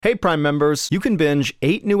Hey, Prime members, you can binge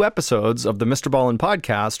 8 new episodes of the Mr. Ballin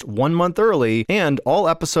podcast 1 month early and all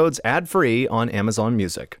episodes ad-free on Amazon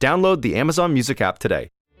Music. Download the Amazon Music app today.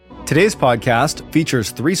 Today's podcast features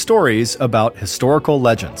 3 stories about historical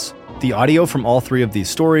legends. The audio from all 3 of these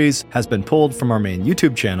stories has been pulled from our main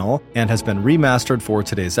YouTube channel and has been remastered for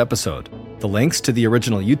today's episode. The links to the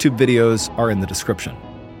original YouTube videos are in the description.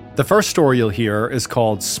 The first story you'll hear is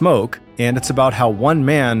called Smoke, and it's about how one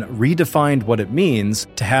man redefined what it means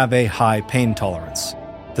to have a high pain tolerance.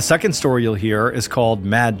 The second story you'll hear is called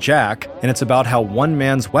Mad Jack, and it's about how one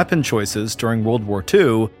man's weapon choices during World War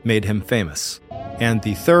II made him famous. And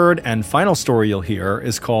the third and final story you'll hear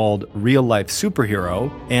is called Real Life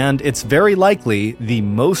Superhero, and it's very likely the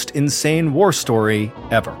most insane war story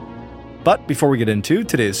ever. But before we get into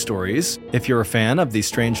today's stories, if you're a fan of the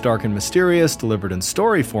strange, dark, and mysterious delivered in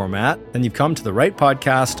story format, then you've come to the right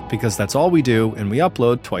podcast because that's all we do and we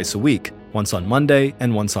upload twice a week, once on Monday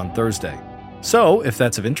and once on Thursday. So if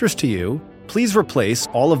that's of interest to you, please replace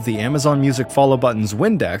all of the Amazon Music follow buttons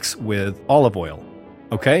Windex with olive oil.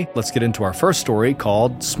 Okay, let's get into our first story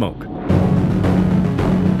called Smoke.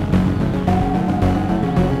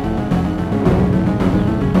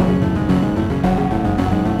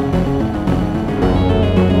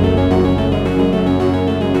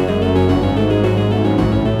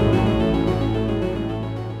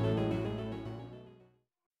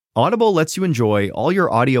 Audible lets you enjoy all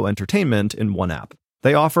your audio entertainment in one app.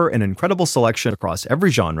 They offer an incredible selection across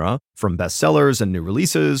every genre, from bestsellers and new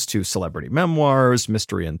releases to celebrity memoirs,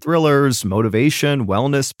 mystery and thrillers, motivation,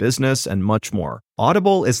 wellness, business, and much more.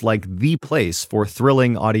 Audible is like the place for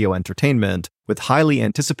thrilling audio entertainment with highly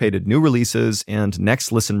anticipated new releases and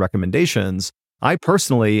next listen recommendations. I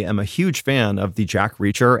personally am a huge fan of the Jack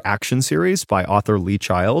Reacher action series by author Lee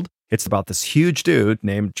Child. It's about this huge dude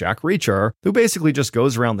named Jack Reacher who basically just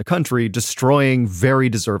goes around the country destroying very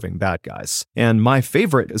deserving bad guys. And my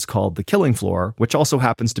favorite is called The Killing Floor, which also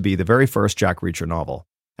happens to be the very first Jack Reacher novel.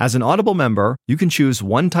 As an Audible member, you can choose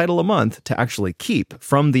one title a month to actually keep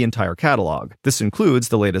from the entire catalog. This includes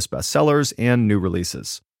the latest bestsellers and new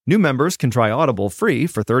releases. New members can try Audible free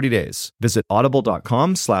for 30 days. Visit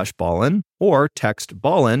audible.com/Ballin or text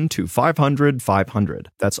Ballin to 500-500.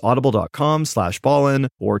 That's audible.com/Ballin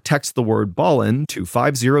or text the word Ballin to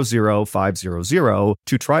 500-500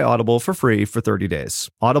 to try Audible for free for 30 days.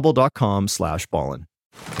 Audible.com/Ballin.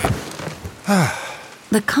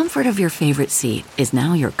 The comfort of your favorite seat is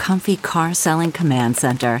now your comfy car selling command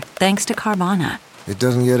center, thanks to Carvana. It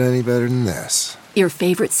doesn't get any better than this. Your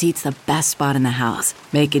favorite seat's the best spot in the house.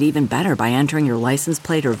 Make it even better by entering your license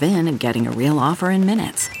plate or VIN and getting a real offer in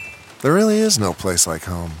minutes. There really is no place like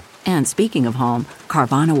home. And speaking of home,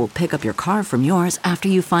 Carvana will pick up your car from yours after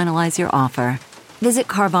you finalize your offer. Visit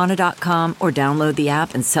Carvana.com or download the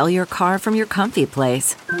app and sell your car from your comfy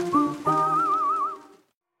place.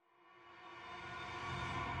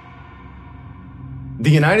 The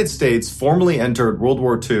United States formally entered World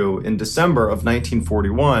War II in December of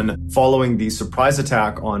 1941 following the surprise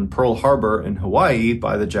attack on Pearl Harbor in Hawaii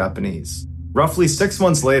by the Japanese. Roughly 6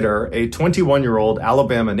 months later, a 21-year-old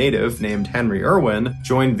Alabama native named Henry Irwin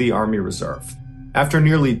joined the Army Reserve. After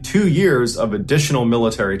nearly 2 years of additional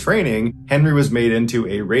military training, Henry was made into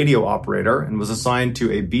a radio operator and was assigned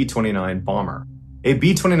to a B-29 bomber. A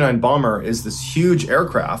B-29 bomber is this huge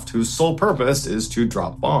aircraft whose sole purpose is to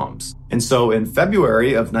drop bombs. And so in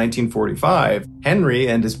February of 1945, Henry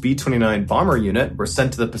and his B-29 bomber unit were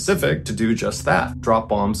sent to the Pacific to do just that, drop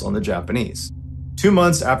bombs on the Japanese. 2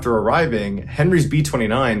 months after arriving, Henry's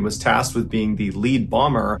B-29 was tasked with being the lead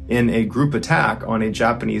bomber in a group attack on a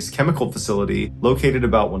Japanese chemical facility located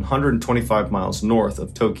about 125 miles north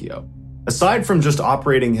of Tokyo. Aside from just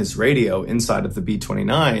operating his radio inside of the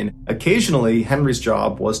B-29, occasionally Henry's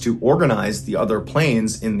job was to organize the other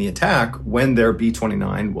planes in the attack when their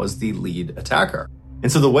B-29 was the lead attacker.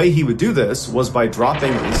 And so the way he would do this was by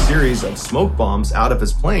dropping a series of smoke bombs out of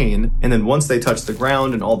his plane, and then once they touched the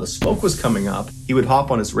ground and all the smoke was coming up, he would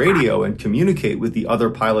hop on his radio and communicate with the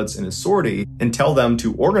other pilots in his sortie and tell them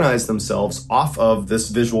to organize themselves off of this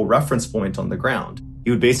visual reference point on the ground. He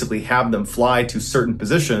would basically have them fly to certain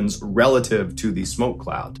positions relative to the smoke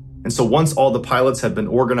cloud. And so once all the pilots had been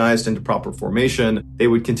organized into proper formation, they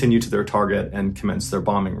would continue to their target and commence their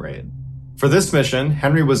bombing raid. For this mission,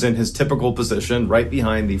 Henry was in his typical position right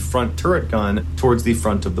behind the front turret gun towards the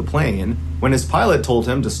front of the plane. When his pilot told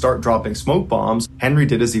him to start dropping smoke bombs, Henry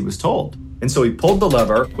did as he was told. And so he pulled the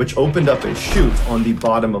lever, which opened up a chute on the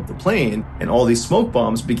bottom of the plane, and all these smoke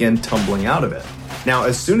bombs began tumbling out of it. Now,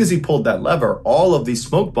 as soon as he pulled that lever, all of these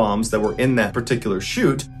smoke bombs that were in that particular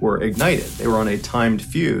chute were ignited. They were on a timed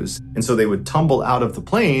fuse. And so they would tumble out of the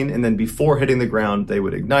plane, and then before hitting the ground, they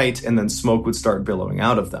would ignite, and then smoke would start billowing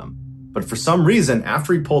out of them. But for some reason,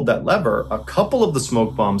 after he pulled that lever, a couple of the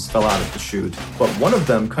smoke bombs fell out of the chute, but one of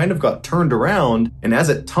them kind of got turned around, and as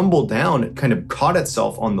it tumbled down, it kind of caught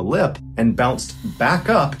itself on the lip and bounced back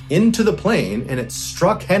up into the plane, and it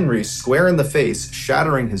struck Henry square in the face,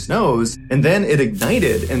 shattering his nose, and then it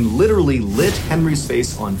ignited and literally lit Henry's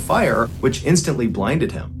face on fire, which instantly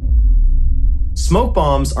blinded him. Smoke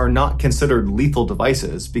bombs are not considered lethal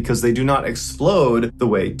devices because they do not explode the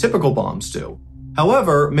way typical bombs do.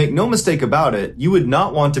 However, make no mistake about it, you would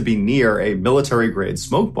not want to be near a military-grade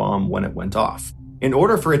smoke bomb when it went off. In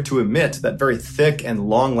order for it to emit that very thick and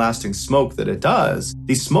long-lasting smoke that it does,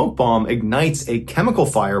 the smoke bomb ignites a chemical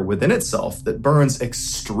fire within itself that burns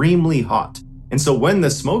extremely hot. And so when the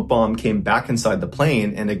smoke bomb came back inside the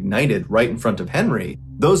plane and ignited right in front of Henry,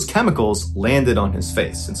 those chemicals landed on his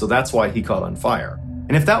face, and so that's why he caught on fire.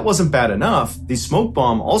 And if that wasn't bad enough, the smoke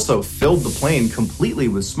bomb also filled the plane completely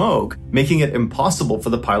with smoke, making it impossible for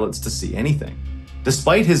the pilots to see anything.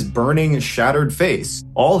 Despite his burning, shattered face,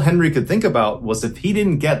 all Henry could think about was if he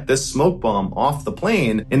didn't get this smoke bomb off the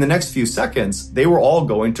plane in the next few seconds, they were all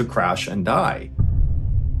going to crash and die.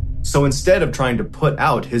 So instead of trying to put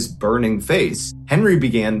out his burning face, Henry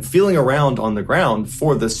began feeling around on the ground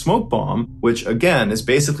for the smoke bomb, which again is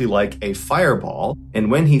basically like a fireball.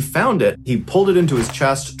 And when he found it, he pulled it into his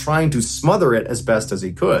chest, trying to smother it as best as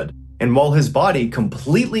he could. And while his body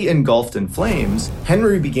completely engulfed in flames,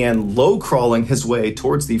 Henry began low-crawling his way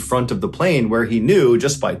towards the front of the plane where he knew,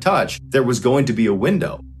 just by touch, there was going to be a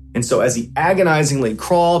window. And so as he agonizingly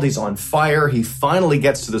crawled, he's on fire, he finally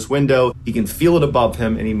gets to this window, he can feel it above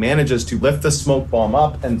him, and he manages to lift the smoke bomb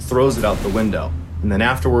up and throws it out the window. And then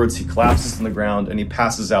afterwards, he collapses on the ground and he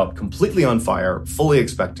passes out completely on fire, fully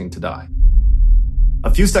expecting to die. A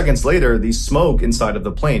few seconds later, the smoke inside of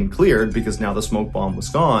the plane cleared because now the smoke bomb was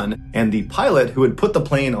gone, and the pilot who had put the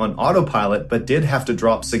plane on autopilot but did have to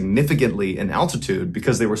drop significantly in altitude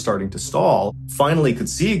because they were starting to stall, finally could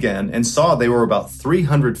see again and saw they were about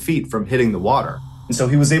 300 feet from hitting the water. And so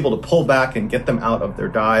he was able to pull back and get them out of their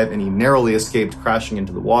dive, and he narrowly escaped crashing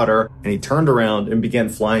into the water, and he turned around and began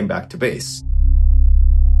flying back to base.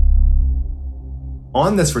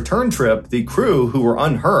 On this return trip, the crew, who were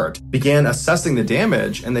unhurt, began assessing the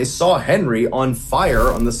damage, and they saw Henry on fire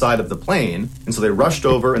on the side of the plane. And so they rushed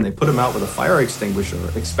over and they put him out with a fire extinguisher,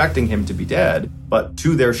 expecting him to be dead. But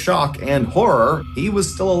to their shock and horror, he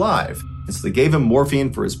was still alive. And so they gave him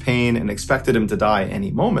morphine for his pain and expected him to die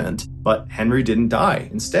any moment. But Henry didn't die.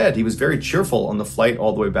 Instead, he was very cheerful on the flight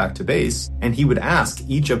all the way back to base, and he would ask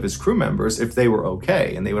each of his crew members if they were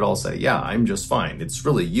okay, and they would all say, "Yeah, I'm just fine. It's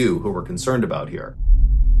really you who we're concerned about here."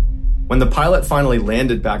 When the pilot finally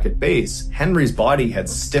landed back at base, Henry's body had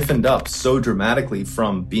stiffened up so dramatically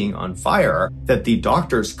from being on fire that the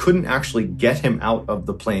doctors couldn't actually get him out of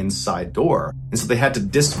the plane's side door. And so they had to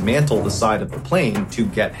dismantle the side of the plane to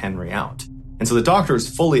get Henry out. And so the doctors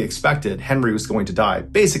fully expected Henry was going to die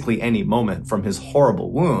basically any moment from his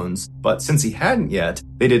horrible wounds. But since he hadn't yet,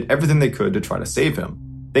 they did everything they could to try to save him.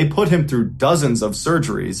 They put him through dozens of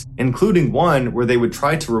surgeries, including one where they would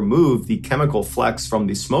try to remove the chemical flecks from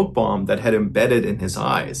the smoke bomb that had embedded in his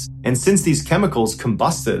eyes. And since these chemicals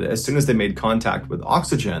combusted as soon as they made contact with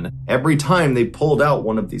oxygen, every time they pulled out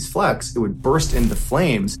one of these flecks, it would burst into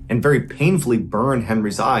flames and very painfully burn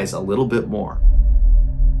Henry's eyes a little bit more.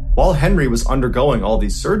 While Henry was undergoing all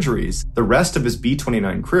these surgeries, the rest of his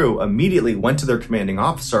B-29 crew immediately went to their commanding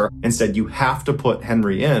officer and said, "You have to put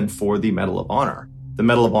Henry in for the Medal of Honor." The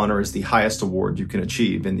Medal of Honor is the highest award you can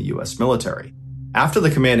achieve in the U.S. military. After the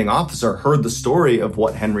commanding officer heard the story of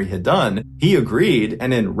what Henry had done, he agreed,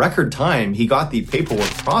 and in record time, he got the paperwork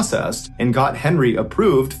processed and got Henry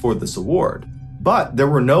approved for this award. But there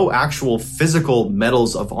were no actual physical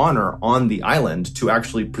medals of honor on the island to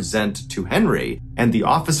actually present to Henry, and the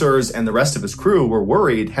officers and the rest of his crew were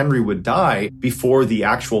worried Henry would die before the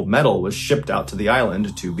actual medal was shipped out to the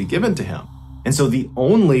island to be given to him. And so the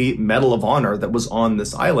only Medal of Honor that was on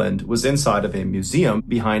this island was inside of a museum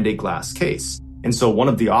behind a glass case. And so one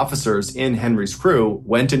of the officers in Henry's crew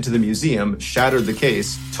went into the museum, shattered the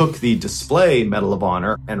case, took the display Medal of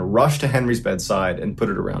Honor, and rushed to Henry's bedside and put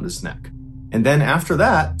it around his neck. And then after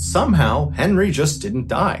that, somehow, Henry just didn't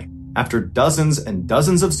die. After dozens and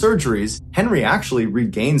dozens of surgeries, Henry actually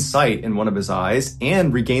regained sight in one of his eyes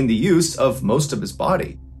and regained the use of most of his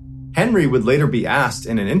body. Henry would later be asked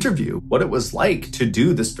in an interview what it was like to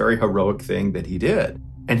do this very heroic thing that he did.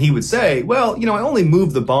 And he would say, "Well, I only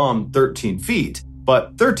moved the bomb 13 feet,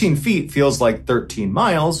 but 13 feet feels like 13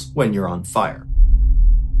 miles when you're on fire.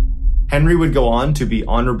 Henry would go on to be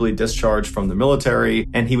honorably discharged from the military,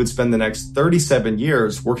 and he would spend the next 37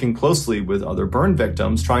 years working closely with other burn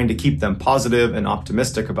victims, trying to keep them positive and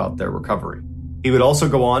optimistic about their recovery. He would also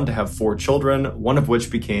go on to have 4 children, one of which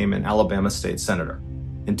became an Alabama state senator.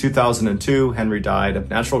 In 2002, Henry died of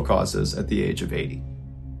natural causes at the age of 80.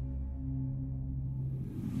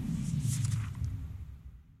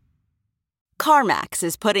 CarMax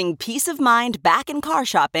is putting peace of mind back in car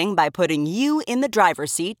shopping by putting you in the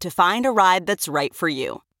driver's seat to find a ride that's right for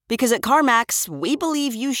you. Because at CarMax, we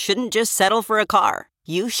believe you shouldn't just settle for a car.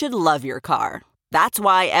 You should love your car. That's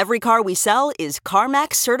why every car we sell is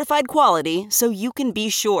CarMax certified quality, so you can be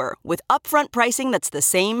sure with upfront pricing that's the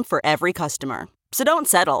same for every customer. So don't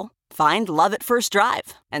settle. Find love at first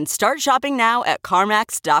drive and start shopping now at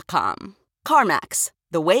CarMax.com. CarMax,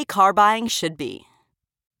 the way car buying should be.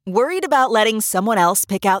 Worried about letting someone else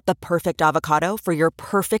pick out the perfect avocado for your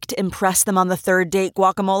perfect impress them on the third date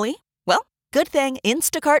guacamole? Well, good thing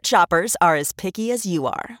Instacart shoppers are as picky as you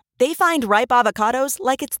are. They find ripe avocados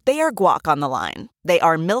like it's their guac on the line. They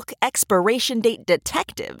are milk expiration date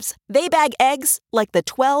detectives. They bag eggs like the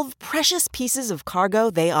 12 precious pieces of cargo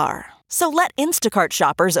they are. So let Instacart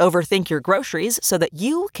shoppers overthink your groceries so that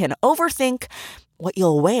you can overthink what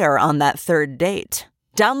you'll wear on that third date.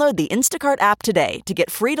 Download the Instacart app today to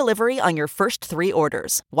get free delivery on your first 3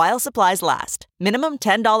 orders, while supplies last. Minimum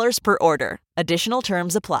 $10 per order. Additional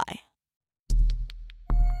terms apply.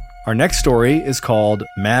 Our next story is called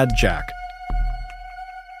Mad Jack.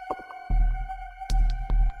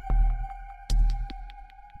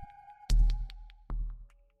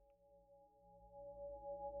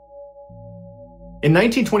 In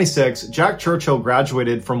 1926, Jack Churchill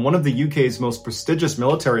graduated from one of the UK's most prestigious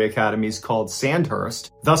military academies called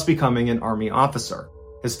Sandhurst, thus becoming an army officer.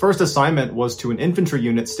 His first assignment was to an infantry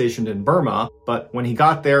unit stationed in Burma, but when he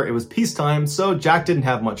got there, it was peacetime, so Jack didn't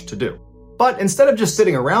have much to do. But instead of just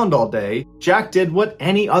sitting around all day, Jack did what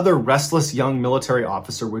any other restless young military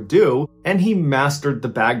officer would do, and he mastered the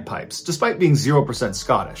bagpipes, despite being 0%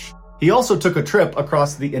 Scottish. He also took a trip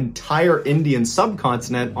across the entire Indian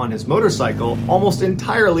subcontinent on his motorcycle, almost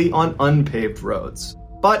entirely on unpaved roads.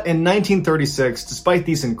 But in 1936, despite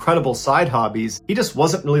these incredible side hobbies, he just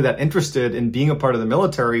wasn't really that interested in being a part of the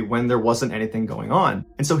military when there wasn't anything going on,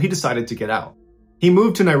 and so he decided to get out. He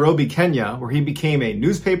moved to Nairobi, Kenya, where he became a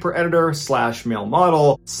newspaper editor / male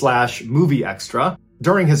model / movie extra.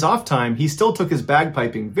 During his off time, he still took his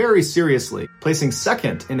bagpiping very seriously, placing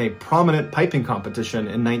second in a prominent piping competition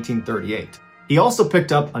in 1938. He also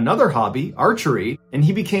picked up another hobby, archery, and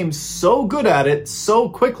he became so good at it so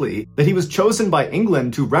quickly that he was chosen by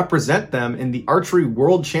England to represent them in the Archery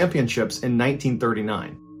World Championships in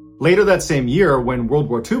 1939. Later that same year, when World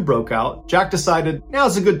War II broke out, Jack decided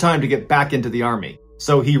now's a good time to get back into the army.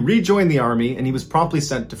 So he rejoined the army, and he was promptly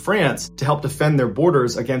sent to France to help defend their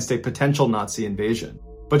borders against a potential Nazi invasion.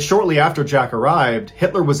 But shortly after Jack arrived,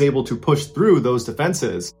 Hitler was able to push through those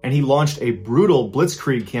defenses, and he launched a brutal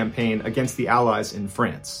blitzkrieg campaign against the Allies in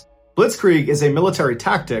France. Blitzkrieg is a military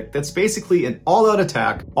tactic that's basically an all-out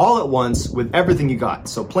attack, all at once, with everything you got.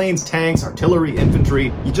 So planes, tanks, artillery,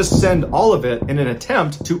 infantry, you just send all of it in an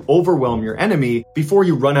attempt to overwhelm your enemy before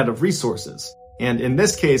you run out of resources. And in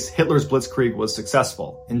this case, Hitler's blitzkrieg was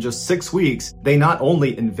successful. In just 6 weeks, they not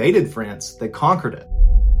only invaded France, they conquered it.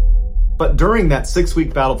 But during that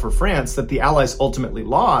 6-week battle for France that the Allies ultimately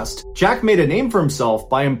lost, Jack made a name for himself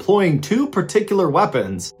by employing 2 particular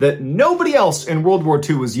weapons that nobody else in World War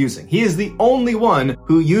II was using. He is the only one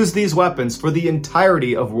who used these weapons for the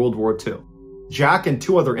entirety of World War II. Jack and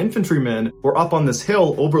 2 other infantrymen were up on this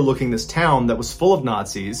hill overlooking this town that was full of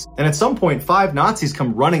Nazis, and at some point 5 Nazis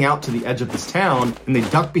come running out to the edge of this town, and they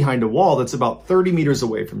duck behind a wall that's about 30 meters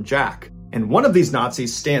away from Jack. And one of these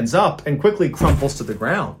Nazis stands up and quickly crumples to the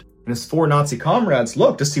ground. And his 4 Nazi comrades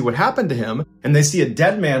look to see what happened to him, and they see a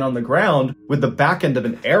dead man on the ground with the back end of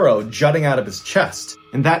an arrow jutting out of his chest.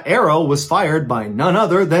 And that arrow was fired by none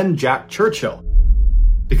other than Jack Churchill.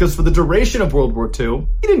 Because for the duration of World War II,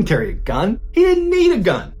 he didn't carry a gun. He didn't need a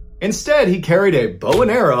gun. Instead, he carried a bow and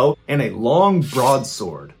arrow and a long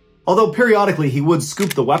broadsword. Although periodically he would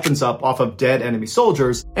scoop the weapons up off of dead enemy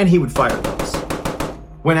soldiers, and he would fire those.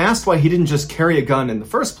 When asked why he didn't just carry a gun in the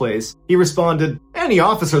first place, he responded, "Any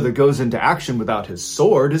officer that goes into action without his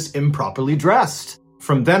sword is improperly dressed."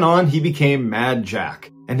 From then on, he became Mad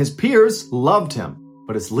Jack, and his peers loved him.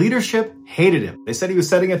 But his leadership hated him. They said he was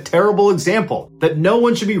setting a terrible example, that no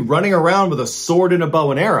one should be running around with a sword and a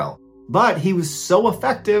bow and arrow. But he was so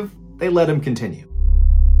effective, they let him continue.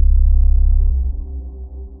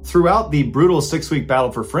 throughout the brutal 6-week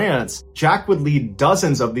battle for France, Jack would lead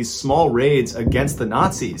dozens of these small raids against the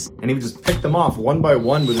Nazis, and he would just pick them off one by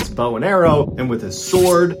one with his bow and arrow and with his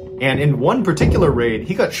sword. And in one particular raid,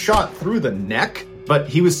 he got shot through the neck, but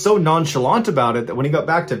he was so nonchalant about it that when he got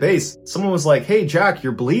back to base, someone was like, "Hey, Jack,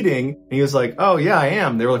 you're bleeding." And he was like, "Oh, yeah, I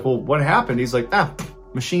am." They were like, "Well, what happened?" He's like,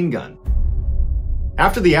 machine gun.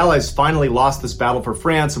 After the Allies finally lost this battle for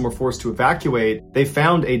France and were forced to evacuate, they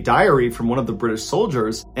found a diary from one of the British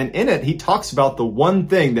soldiers, and in it he talks about the one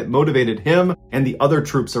thing that motivated him and the other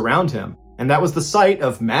troops around him, and that was the sight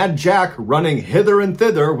of Mad Jack running hither and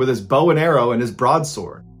thither with his bow and arrow and his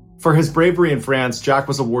broadsword. For his bravery in France, Jack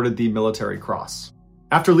was awarded the Military Cross.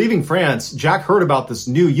 After leaving France, Jack heard about this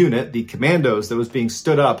new unit, the Commandos, that was being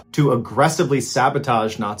stood up to aggressively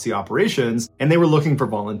sabotage Nazi operations, and they were looking for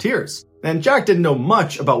volunteers. And Jack didn't know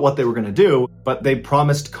much about what they were going to do, but they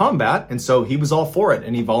promised combat, and so he was all for it,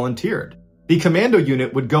 and he volunteered. The Commando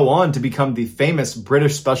unit would go on to become the famous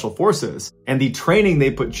British Special Forces, and the training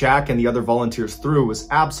they put Jack and the other volunteers through was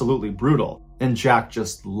absolutely brutal, and Jack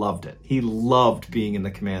just loved it. He loved being in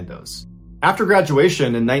the Commandos. After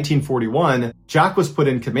graduation in 1941, Jack was put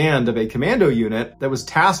in command of a commando unit that was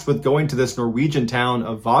tasked with going to this Norwegian town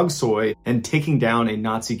of Vågsøy and taking down a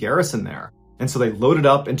Nazi garrison there. And so they loaded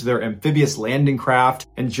up into their amphibious landing craft,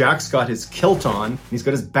 and Jack's got his kilt on, and he's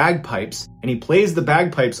got his bagpipes, and he plays the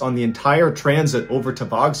bagpipes on the entire transit over to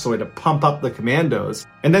Vågsøy to pump up the commandos.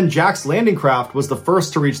 And then Jack's landing craft was the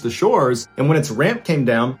first to reach the shores, and when its ramp came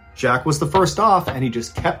down, Jack was the first off, and he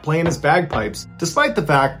just kept playing his bagpipes, despite the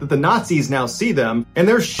fact that the Nazis now see them, and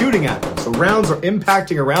they're shooting at him. So rounds are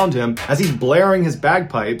impacting around him as he's blaring his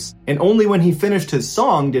bagpipes, and only when he finished his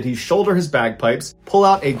song did he shoulder his bagpipes, pull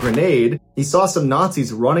out a grenade. He saw some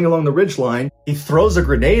Nazis running along the ridgeline. He throws a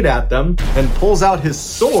grenade at them, then pulls out his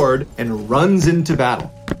sword and runs into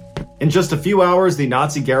battle. In just a few hours, the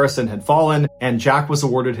Nazi garrison had fallen, and Jack was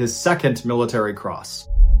awarded his second Military Cross.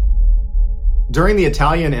 During the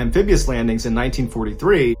Italian amphibious landings in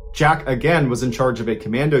 1943, Jack again was in charge of a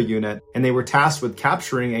commando unit, and they were tasked with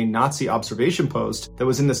capturing a Nazi observation post that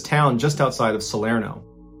was in this town just outside of Salerno.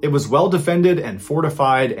 It was well defended and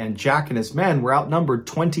fortified, and Jack and his men were outnumbered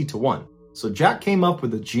 20-1. So Jack came up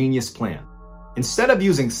with a genius plan. Instead of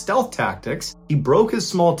using stealth tactics, he broke his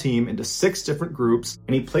small team into 6 different groups,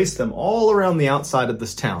 and he placed them all around the outside of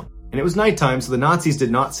this town. And it was nighttime, so the Nazis did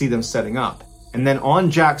not see them setting up. And then on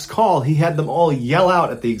Jack's call, he had them all yell out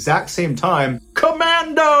at the exact same time,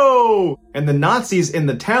 "Commando!" And the Nazis in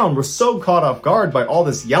the town were so caught off guard by all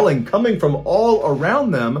this yelling coming from all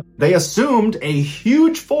around them, they assumed a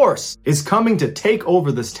huge force is coming to take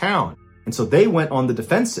over this town. And so they went on the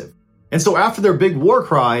defensive. And so after their big war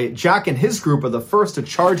cry, Jack and his group are the first to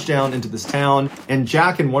charge down into this town, and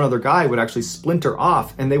Jack and one other guy would actually splinter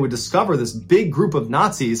off, and they would discover this big group of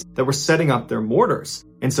Nazis that were setting up their mortars.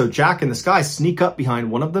 And so Jack and this guy sneak up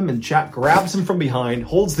behind one of them, and Jack grabs him from behind,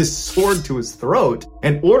 holds this sword to his throat,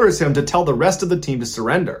 and orders him to tell the rest of the team to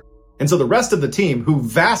surrender. And so the rest of the team, who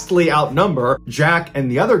vastly outnumber Jack and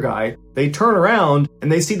the other guy, they turn around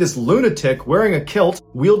and they see this lunatic wearing a kilt,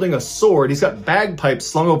 wielding a sword. He's got bagpipes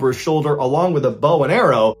slung over his shoulder along with a bow and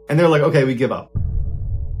arrow. And they're like, okay, we give up.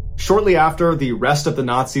 Shortly after, the rest of the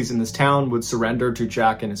Nazis in this town would surrender to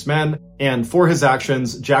Jack and his men. And for his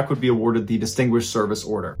actions, Jack would be awarded the Distinguished Service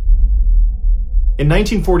Order. In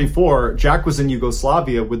 1944, Jack was in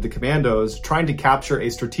Yugoslavia with the Commandos trying to capture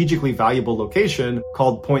a strategically valuable location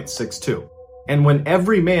called Point 62. And when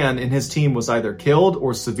every man in his team was either killed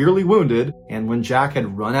or severely wounded, and when Jack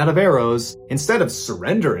had run out of arrows, instead of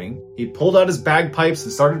surrendering, he pulled out his bagpipes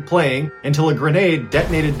and started playing until a grenade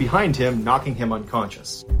detonated behind him, knocking him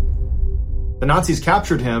unconscious. The Nazis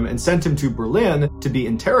captured him and sent him to Berlin to be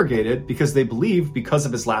interrogated because they believed, because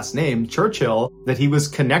of his last name, Churchill, that he was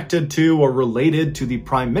connected to or related to the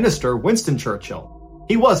Prime Minister, Winston Churchill.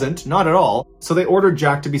 He wasn't, not at all, so they ordered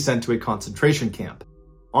Jack to be sent to a concentration camp.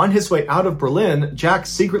 On his way out of Berlin, Jack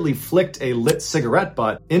secretly flicked a lit cigarette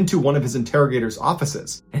butt into one of his interrogator's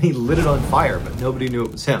offices, and he lit it on fire, but nobody knew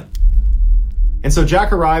it was him. And so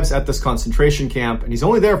Jack arrives at this concentration camp, and he's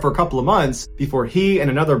only there for a couple of months before he and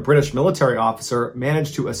another British military officer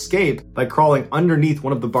managed to escape by crawling underneath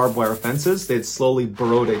one of the barbed wire fences. They had slowly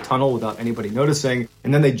burrowed a tunnel without anybody noticing,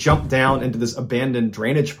 and then they jumped down into this abandoned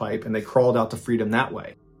drainage pipe, and they crawled out to freedom that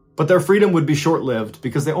way. But their freedom would be short-lived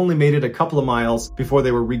because they only made it a couple of miles before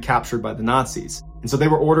they were recaptured by the Nazis. And so they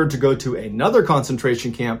were ordered to go to another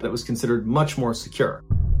concentration camp that was considered much more secure.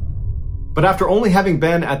 But after only having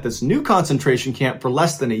been at this new concentration camp for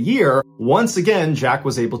less than a year, once again, Jack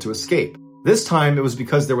was able to escape. This time, it was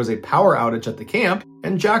because there was a power outage at the camp,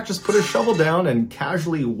 and Jack just put his shovel down and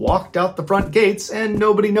casually walked out the front gates, and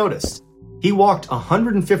nobody noticed. He walked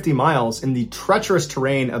 150 miles in the treacherous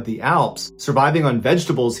terrain of the Alps, surviving on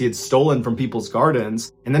vegetables he had stolen from people's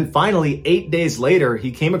gardens, and then finally, 8 days later, he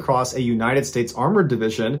came across a United States Armored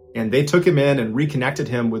Division, and they took him in and reconnected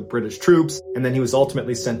him with British troops, and then he was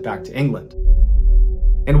ultimately sent back to England.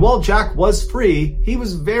 And while Jack was free, he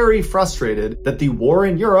was very frustrated that the war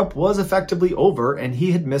in Europe was effectively over and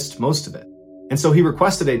he had missed most of it. And so he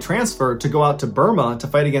requested a transfer to go out to Burma to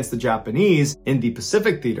fight against the Japanese in the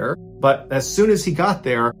Pacific Theater, but as soon as he got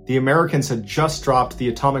there, the Americans had just dropped the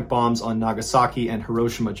atomic bombs on Nagasaki and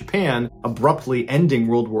Hiroshima, Japan, abruptly ending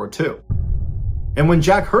World War II. And when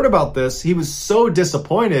Jack heard about this, he was so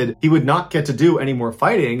disappointed he would not get to do any more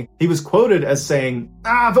fighting. He was quoted as saying,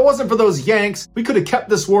 if it wasn't for those Yanks, we could have kept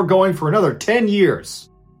this war going for another 10 years.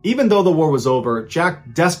 Even though the war was over,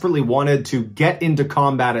 Jack desperately wanted to get into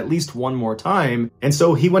combat at least one more time, and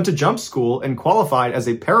so he went to jump school and qualified as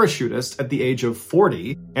a parachutist at the age of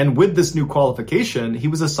 40, and with this new qualification, he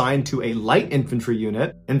was assigned to a light infantry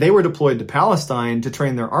unit, and they were deployed to Palestine to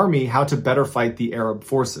train their army how to better fight the Arab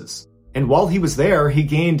forces. And while he was there, he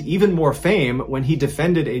gained even more fame when he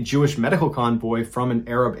defended a Jewish medical convoy from an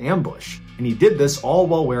Arab ambush, and he did this all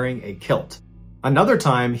while wearing a kilt. Another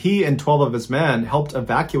time, he and 12 of his men helped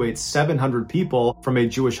evacuate 700 people from a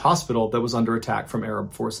Jewish hospital that was under attack from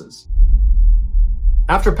Arab forces.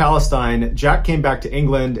 After Palestine, Jack came back to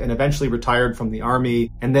England and eventually retired from the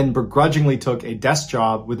army, and then begrudgingly took a desk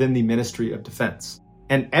job within the Ministry of Defense.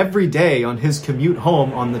 And every day on his commute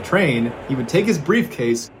home on the train, he would take his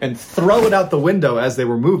briefcase and throw it out the window as they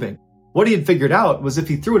were moving. What he had figured out was if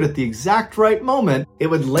he threw it at the exact right moment, it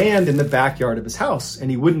would land in the backyard of his house,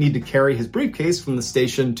 and he wouldn't need to carry his briefcase from the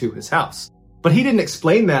station to his house. But he didn't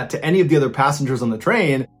explain that to any of the other passengers on the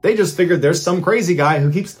train. They just figured there's some crazy guy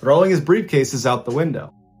who keeps throwing his briefcases out the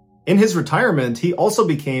window. In his retirement, he also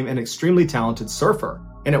became an extremely talented surfer.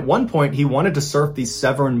 And at one point, he wanted to surf the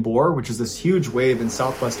Severn Bore, which is this huge wave in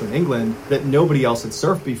southwestern England that nobody else had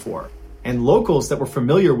surfed before. And locals that were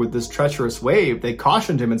familiar with this treacherous wave, they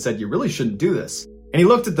cautioned him and said, you really shouldn't do this. And he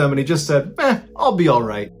looked at them and he just said, I'll be all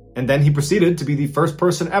right. And then he proceeded to be the first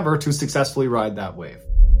person ever to successfully ride that wave.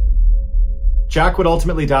 Jack would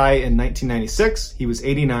ultimately die in 1996. He was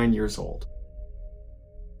 89 years old.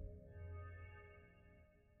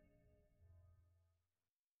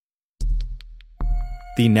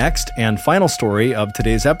 The next and final story of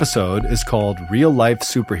today's episode is called Real Life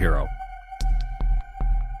Superhero.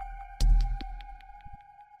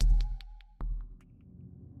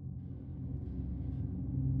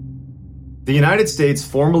 The United States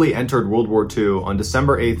formally entered World War II on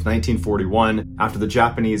December 8, 1941, after the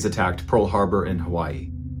Japanese attacked Pearl Harbor in Hawaii.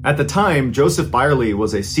 At the time, Joseph Byerly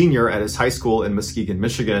was a senior at his high school in Muskegon,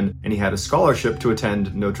 Michigan, and he had a scholarship to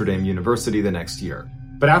attend Notre Dame University the next year.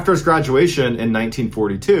 But after his graduation in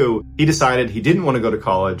 1942, he decided he didn't want to go to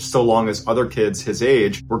college so long as other kids his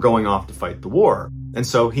age were going off to fight the war. And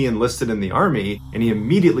so he enlisted in the Army, and he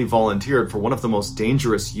immediately volunteered for one of the most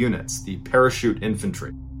dangerous units, the Parachute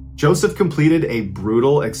Infantry. Joseph completed a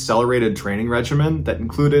brutal, accelerated training regimen that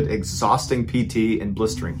included exhausting PT in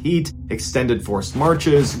blistering heat, extended forced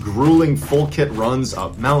marches, grueling full-kit runs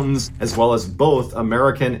up mountains, as well as both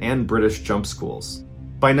American and British jump schools.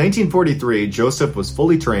 By 1943, Joseph was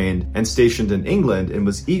fully trained and stationed in England and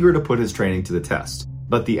was eager to put his training to the test.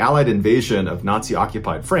 But the Allied invasion of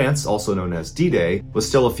Nazi-occupied France, also known as D-Day, was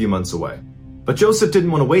still a few months away. But Joseph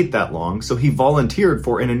didn't want to wait that long, so he volunteered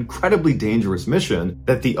for an incredibly dangerous mission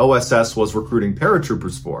that the OSS was recruiting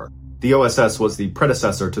paratroopers for. The OSS was the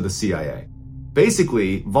predecessor to the CIA.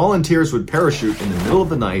 Basically, volunteers would parachute in the middle of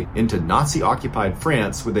the night into Nazi-occupied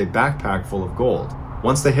France with a backpack full of gold.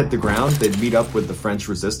 Once they hit the ground, they'd meet up with the French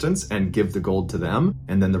resistance and give the gold to them,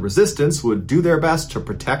 and then the resistance would do their best to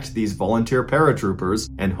protect these volunteer paratroopers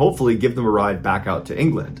and hopefully give them a ride back out to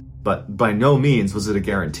England. But by no means was it a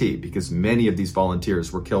guarantee, because many of these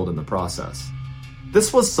volunteers were killed in the process.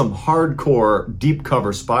 This was some hardcore, deep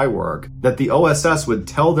cover spy work that the OSS would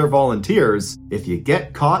tell their volunteers, if you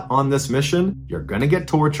get caught on this mission, you're gonna get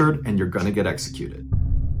tortured and you're gonna get executed.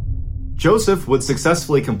 Joseph would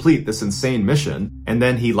successfully complete this insane mission, and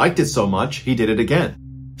then he liked it so much, he did it again.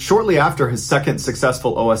 Shortly after his second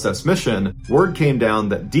successful OSS mission, word came down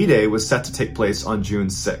that D-Day was set to take place on June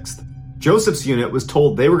 6th. Joseph's unit was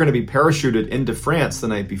told they were going to be parachuted into France the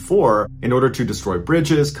night before in order to destroy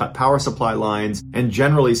bridges, cut power supply lines, and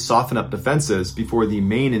generally soften up defenses before the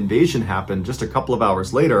main invasion happened just a couple of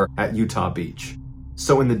hours later at Utah Beach.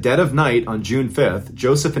 So in the dead of night on June 5th,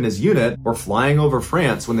 Joseph and his unit were flying over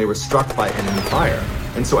France when they were struck by enemy fire.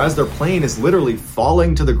 And so as their plane is literally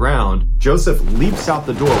falling to the ground, Joseph leaps out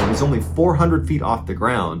the door when he's only 400 feet off the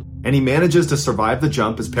ground, and he manages to survive the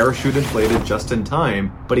jump, his parachute inflated just in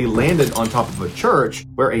time, but he landed on top of a church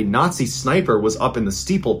where a Nazi sniper was up in the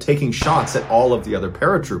steeple taking shots at all of the other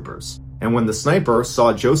paratroopers. And when the sniper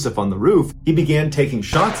saw Joseph on the roof, he began taking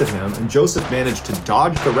shots at him, and Joseph managed to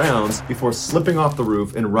dodge the rounds before slipping off the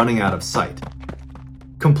roof and running out of sight.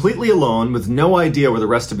 Completely alone, with no idea where the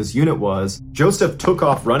rest of his unit was, Joseph took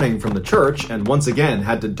off running from the church and once again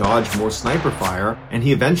had to dodge more sniper fire, and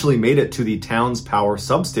he eventually made it to the town's power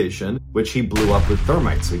substation, which he blew up with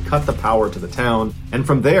thermite. So he cut the power to the town, and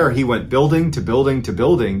from there he went building to building to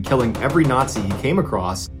building, killing every Nazi he came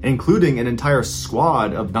across, including an entire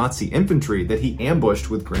squad of Nazi infantry that he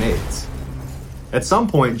ambushed with grenades. At some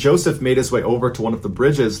point, Joseph made his way over to one of the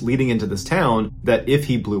bridges leading into this town that if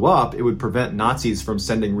he blew up, it would prevent Nazis from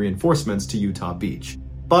sending reinforcements to Utah Beach.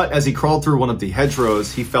 But as he crawled through one of the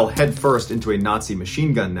hedgerows, he fell headfirst into a Nazi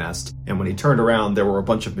machine gun nest, and when he turned around, there were a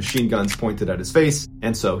bunch of machine guns pointed at his face,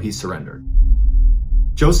 and so he surrendered.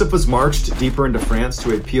 Joseph was marched deeper into France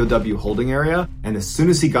to a POW holding area, and as soon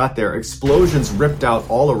as he got there, explosions ripped out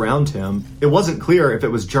all around him. It wasn't clear if it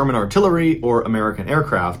was German artillery or American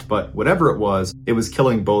aircraft, but whatever it was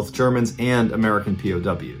killing both Germans and American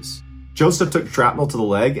POWs. Joseph took shrapnel to the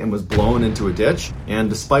leg and was blown into a ditch, and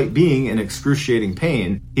despite being in excruciating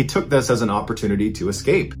pain, he took this as an opportunity to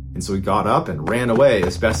escape. And so he got up and ran away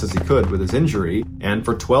as best as he could with his injury, and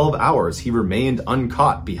for 12 hours he remained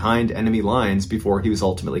uncaught behind enemy lines before he was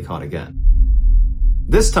ultimately caught again.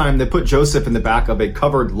 This time they put Joseph in the back of a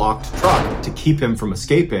covered locked truck to keep him from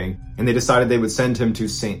escaping, and they decided they would send him to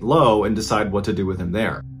St. Lo and decide what to do with him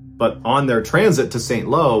there. But on their transit to St.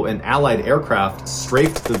 Lo, an Allied aircraft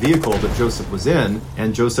strafed the vehicle that Joseph was in,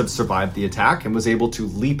 and Joseph survived the attack and was able to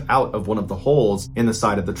leap out of one of the holes in the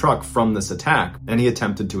side of the truck from this attack, and he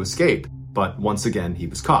attempted to escape, but once again he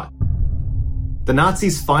was caught. The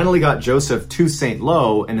Nazis finally got Joseph to St.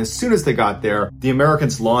 Lo, and as soon as they got there, the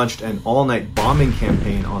Americans launched an all-night bombing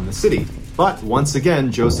campaign on the city. But once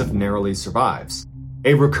again, Joseph narrowly survives.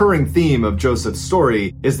 A recurring theme of Joseph's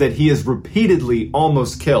story is that he is repeatedly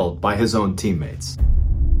almost killed by his own teammates.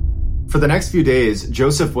 For the next few days,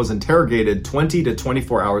 Joseph was interrogated 20 to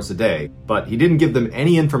 24 hours a day, but he didn't give them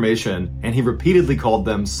any information, and he repeatedly called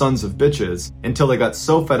them sons of bitches until they got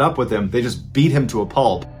so fed up with him they just beat him to a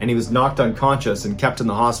pulp, and he was knocked unconscious and kept in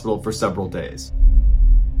the hospital for several days.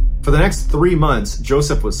 For the next 3 months,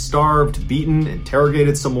 Joseph was starved, beaten,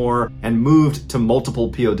 interrogated some more, and moved to multiple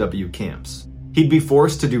POW camps. He'd be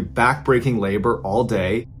forced to do back-breaking labor all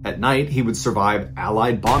day. At night, he would survive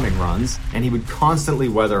Allied bombing runs, and he would constantly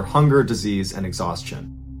weather hunger, disease, and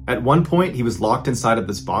exhaustion. At one point, he was locked inside of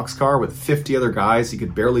this boxcar with 50 other guys. He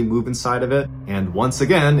could barely move inside of it, and once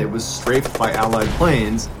again, it was strafed by Allied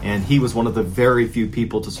planes, and he was one of the very few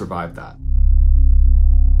people to survive that.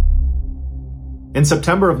 In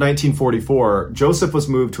September of 1944, Joseph was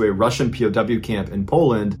moved to a Russian POW camp in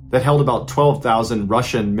Poland that held about 12,000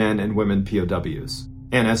 Russian men and women POWs.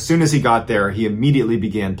 And as soon as he got there, he immediately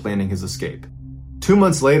began planning his escape. 2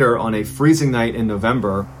 months later, on a freezing night in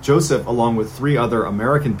November, Joseph, along with 3 other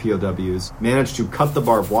American POWs, managed to cut the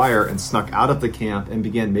barbed wire and snuck out of the camp and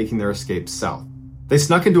began making their escape south. They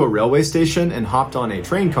snuck into a railway station and hopped on a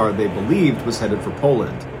train car they believed was headed for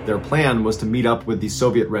Poland. Their plan was to meet up with the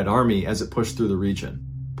Soviet Red Army as it pushed through the region.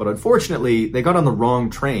 But unfortunately, they got on the wrong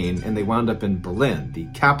train and they wound up in Berlin, the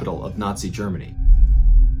capital of Nazi Germany.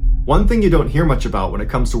 One thing you don't hear much about when it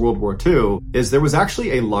comes to World War II is there was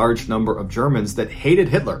actually a large number of Germans that hated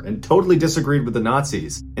Hitler and totally disagreed with the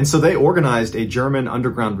Nazis, and so they organized a German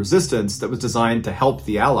underground resistance that was designed to help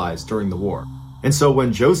the Allies during the war. And so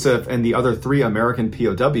when Joseph and the other 3 American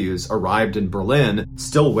POWs arrived in Berlin,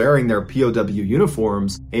 still wearing their POW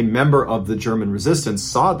uniforms, a member of the German resistance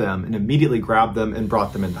saw them and immediately grabbed them and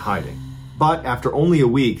brought them into hiding. But after only a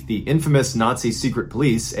week, the infamous Nazi secret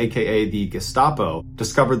police, aka the Gestapo,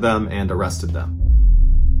 discovered them and arrested them.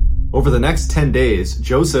 Over the next 10 days,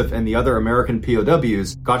 Joseph and the other American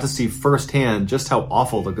POWs got to see firsthand just how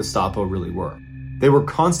awful the Gestapo really were. They were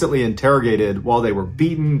constantly interrogated while they were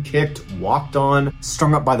beaten, kicked, walked on,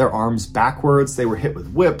 strung up by their arms backwards. They were hit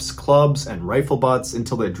with whips, clubs, and rifle butts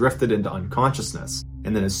until they drifted into unconsciousness.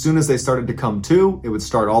 And then as soon as they started to come to, it would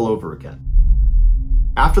start all over again.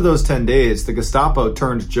 After those 10 days, the Gestapo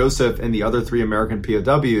turned Joseph and the other 3 American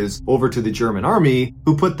POWs over to the German army,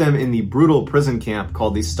 who put them in the brutal prison camp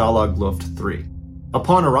called the Stalag Luft III.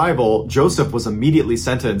 Upon arrival, Joseph was immediately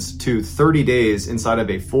sentenced to 30 days inside of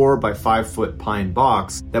a 4 by 5 foot pine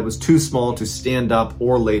box that was too small to stand up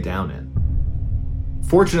or lay down in.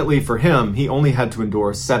 Fortunately for him, he only had to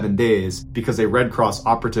endure 7 days because a Red Cross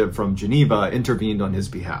operative from Geneva intervened on his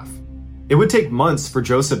behalf. It would take months for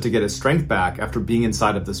Joseph to get his strength back after being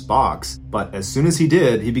inside of this box, but as soon as he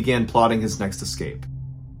did, he began plotting his next escape.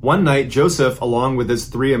 One night, Joseph, along with his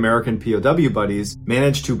 3 American POW buddies,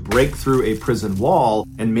 managed to break through a prison wall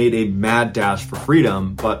and made a mad dash for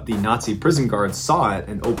freedom, but the Nazi prison guards saw it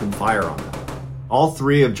and opened fire on them. All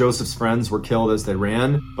 3 of Joseph's friends were killed as they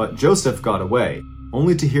ran, but Joseph got away,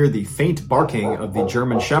 only to hear the faint barking of the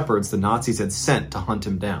German shepherds the Nazis had sent to hunt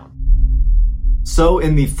him down. So,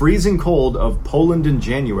 in the freezing cold of Poland in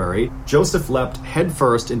January, Joseph leapt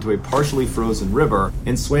headfirst into a partially frozen river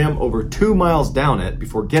and swam over 2 miles down it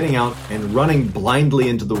before getting out and running blindly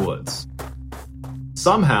into the woods.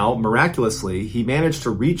 Somehow, miraculously, he managed to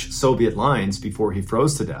reach Soviet lines before he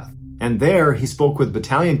froze to death. And there, he spoke with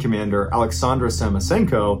battalion commander Alexandra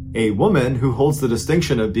Samosenko, a woman who holds the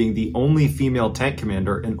distinction of being the only female tank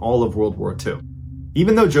commander in all of World War II.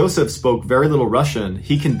 Even though Joseph spoke very little Russian,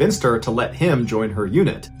 he convinced her to let him join her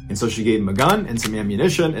unit. And so she gave him a gun and some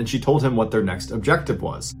ammunition, and she told him what their next objective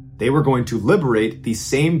was. They were going to liberate the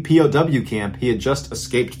same POW camp he had just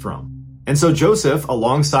escaped from. And so Joseph,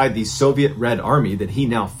 alongside the Soviet Red Army that he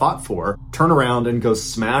now fought for, turn around and go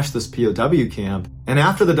smash this POW camp. And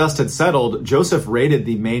after the dust had settled, Joseph raided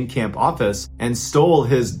the main camp office and stole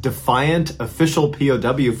his defiant official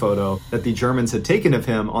POW photo that the Germans had taken of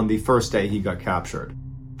him on the first day he got captured.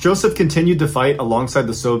 Joseph continued to fight alongside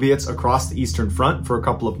the Soviets across the Eastern Front for a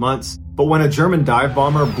couple of months, but when a German dive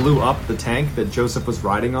bomber blew up the tank that Joseph was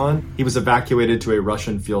riding on, he was evacuated to a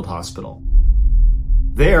Russian field hospital.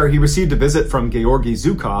 There, he received a visit from Georgy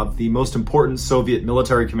Zhukov, the most important Soviet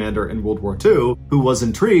military commander in World War II, who was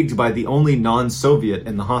intrigued by the only non-Soviet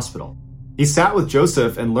in the hospital. He sat with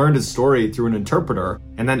Joseph and learned his story through an interpreter,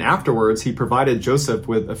 and then afterwards he provided Joseph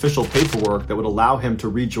with official paperwork that would allow him to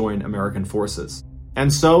rejoin American forces.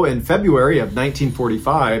 And so, in February of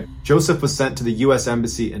 1945, Joseph was sent to the U.S.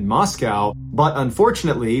 Embassy in Moscow, but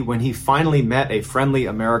unfortunately, when he finally met a friendly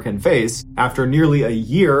American face, after nearly a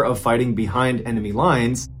year of fighting behind enemy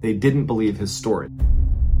lines, they didn't believe his story.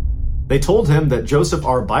 They told him that Joseph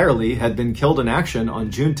R. Byerly had been killed in action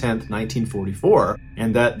on June 10, 1944,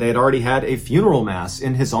 and that they had already had a funeral mass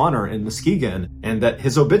in his honor in Muskegon, and that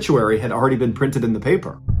his obituary had already been printed in the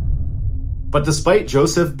paper. But despite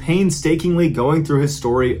Joseph painstakingly going through his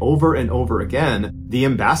story over and over again, the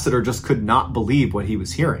ambassador just could not believe what he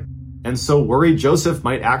was hearing. And so, worried Joseph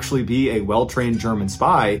might actually be a well-trained German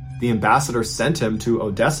spy, the ambassador sent him to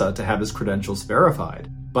Odessa to have his credentials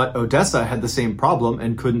verified. But Odessa had the same problem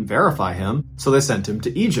and couldn't verify him, so they sent him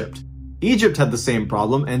to Egypt. Egypt had the same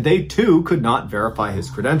problem, and they too could not verify his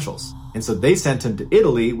credentials. And so they sent him to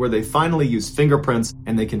Italy, where they finally used fingerprints,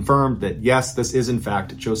 and they confirmed that yes, this is in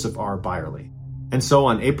fact Joseph R. Byerly. And so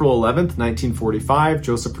on April 11th, 1945,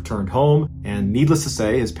 Joseph returned home, and needless to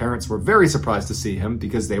say, his parents were very surprised to see him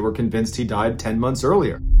because they were convinced he died 10 months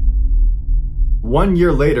earlier. 1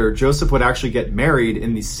 year later, Joseph would actually get married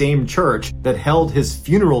in the same church that held his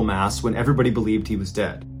funeral mass when everybody believed he was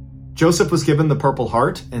dead. Joseph was given the Purple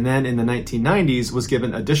Heart, and then in the 1990s was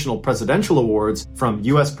given additional presidential awards from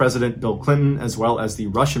US President Bill Clinton as well as the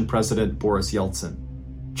Russian President Boris Yeltsin.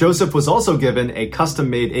 Joseph was also given a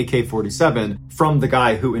custom-made AK-47 from the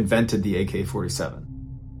guy who invented the AK-47.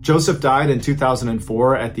 Joseph died in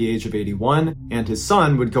 2004 at the age of 81, and his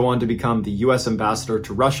son would go on to become the US ambassador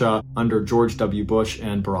to Russia under George W. Bush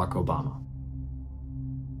and Barack Obama.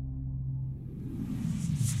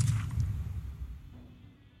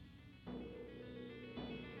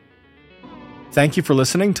 Thank you for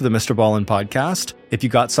listening to the Mr. Ballin podcast. If you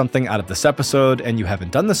got something out of this episode and you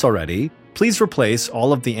haven't done this already, please replace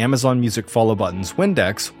all of the Amazon Music follow buttons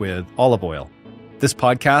Windex with olive oil. This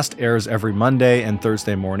podcast airs every Monday and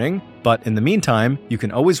Thursday morning, but in the meantime, you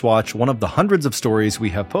can always watch one of the hundreds of stories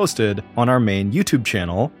we have posted on our main YouTube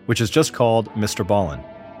channel, which is just called Mr. Ballin.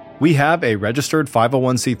 We have a registered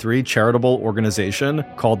 501c3 charitable organization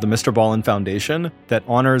called the Mr. Ballin Foundation that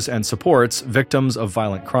honors and supports victims of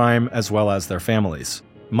violent crime as well as their families.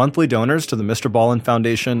 Monthly donors to the Mr. Ballin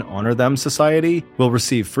Foundation Honor Them Society will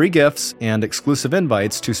receive free gifts and exclusive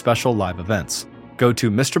invites to special live events. Go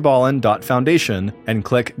to mrballin.foundation and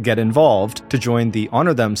click Get Involved to join the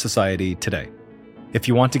Honor Them Society today. If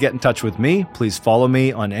you want to get in touch with me, please follow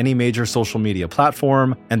me on any major social media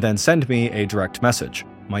platform and then send me a direct message.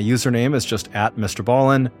 My username is just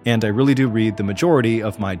 @MrBallin, and I really do read the majority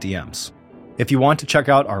of my DMs. If you want to check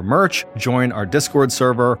out our merch, join our Discord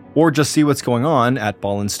server, or just see what's going on at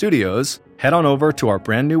Ballin Studios, head on over to our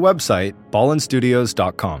brand new website,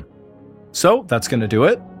 ballinstudios.com. So that's going to do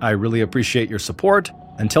it. I really appreciate your support.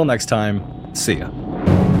 Until next time, see ya.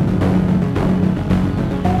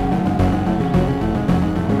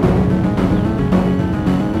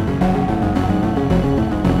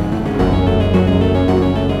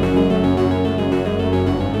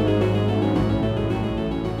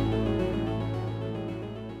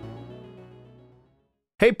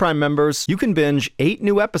 Hey, Prime members, you can binge 8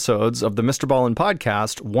 new episodes of the Mr. Ballin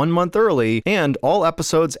podcast 1 month early and all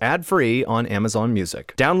episodes ad-free on Amazon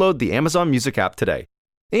Music. Download the Amazon Music app today.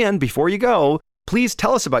 And before you go, please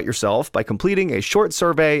tell us about yourself by completing a short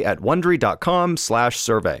survey at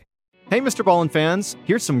Wondery.com/survey. Hey, Mr. Ballin fans,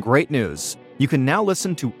 here's some great news. You can now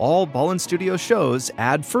listen to all Ballin Studios shows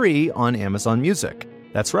ad-free on Amazon Music.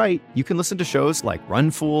 That's right, you can listen to shows like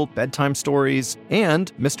Run Fool, Bedtime Stories,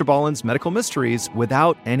 and Mr. Ballin's Medical Mysteries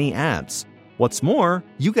without any ads. What's more,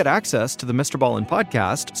 you get access to the Mr. Ballin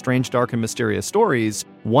podcast, Strange, Dark, and Mysterious Stories,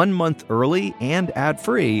 1 month early and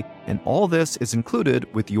ad-free, and all this is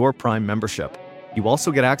included with your Prime membership. You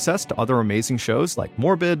also get access to other amazing shows like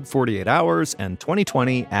Morbid, 48 Hours, and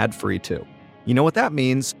 2020 ad-free too. You know what that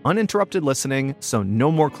means, uninterrupted listening, so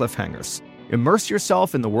no more cliffhangers. Immerse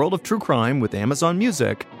yourself in the world of true crime with Amazon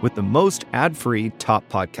Music with the most ad-free top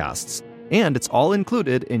podcasts. And it's all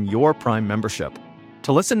included in your Prime membership.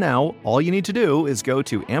 To listen now, all you need to do is go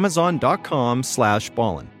to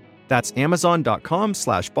Amazon.com/Ballin. That's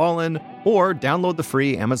Amazon.com/Ballin, or download the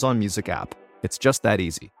free Amazon Music app. It's just that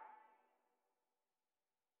easy.